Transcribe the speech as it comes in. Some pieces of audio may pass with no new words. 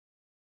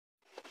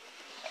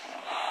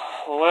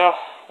Well,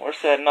 we're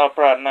setting up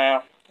right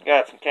now.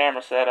 Got some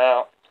cameras set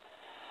out.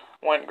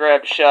 Went and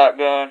grabbed a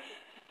shotgun,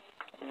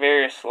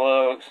 various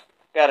slugs.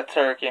 Got a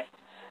turkey,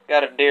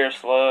 got a deer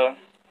slug,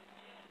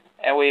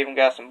 and we even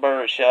got some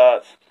bird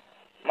shots.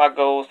 My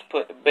goal is to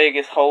put the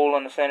biggest hole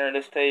in the center of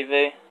this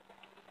TV,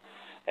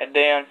 and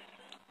then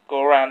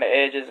go around the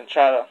edges and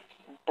try to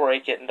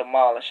break it and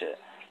demolish it.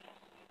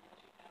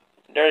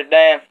 Dirty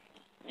Dan,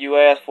 you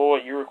asked for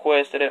it, you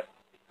requested it.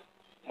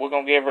 We're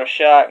gonna give her a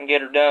shot and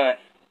get her done.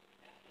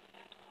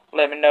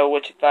 Let me know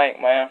what you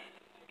think, man.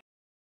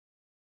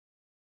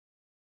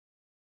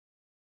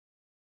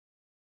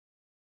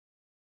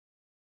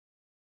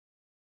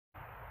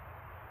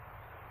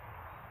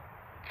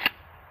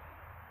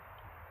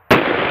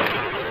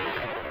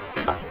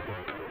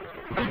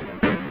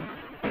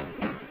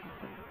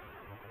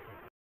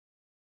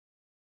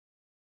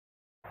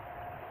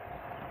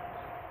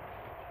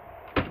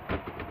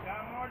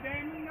 Got more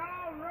damn than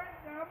all right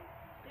now.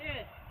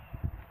 Yeah,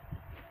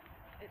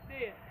 it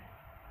did.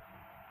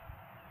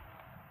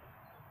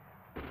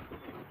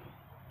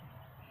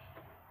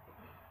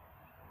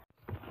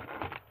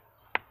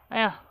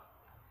 Now,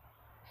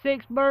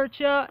 6 bird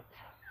shots,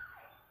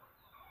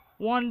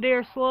 1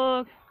 deer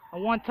slug,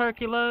 and 1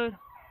 turkey load.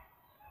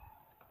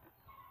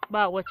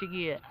 About what you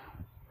get.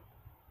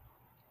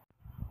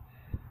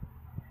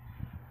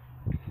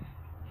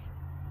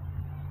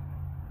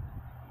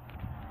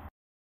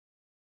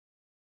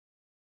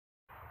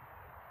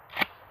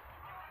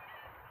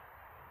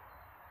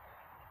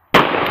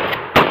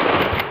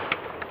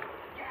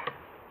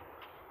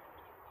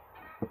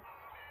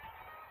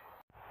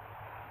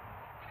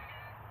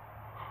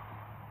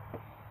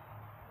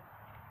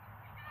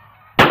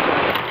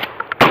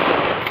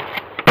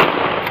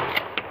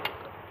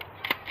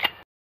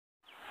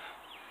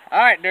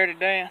 Alright, Dirty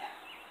Dan.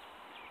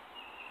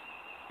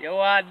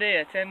 Your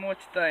idea. Tell me what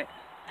you think.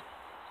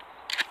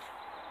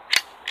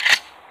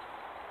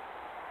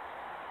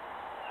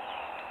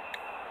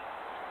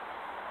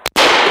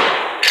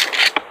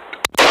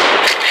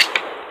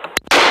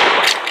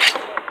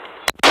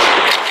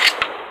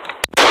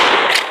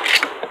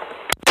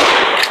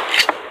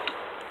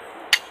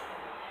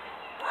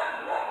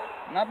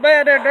 Not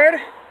bad there,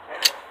 Dirty.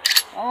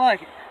 I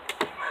like it.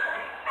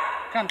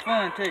 Kind of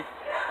fun, too.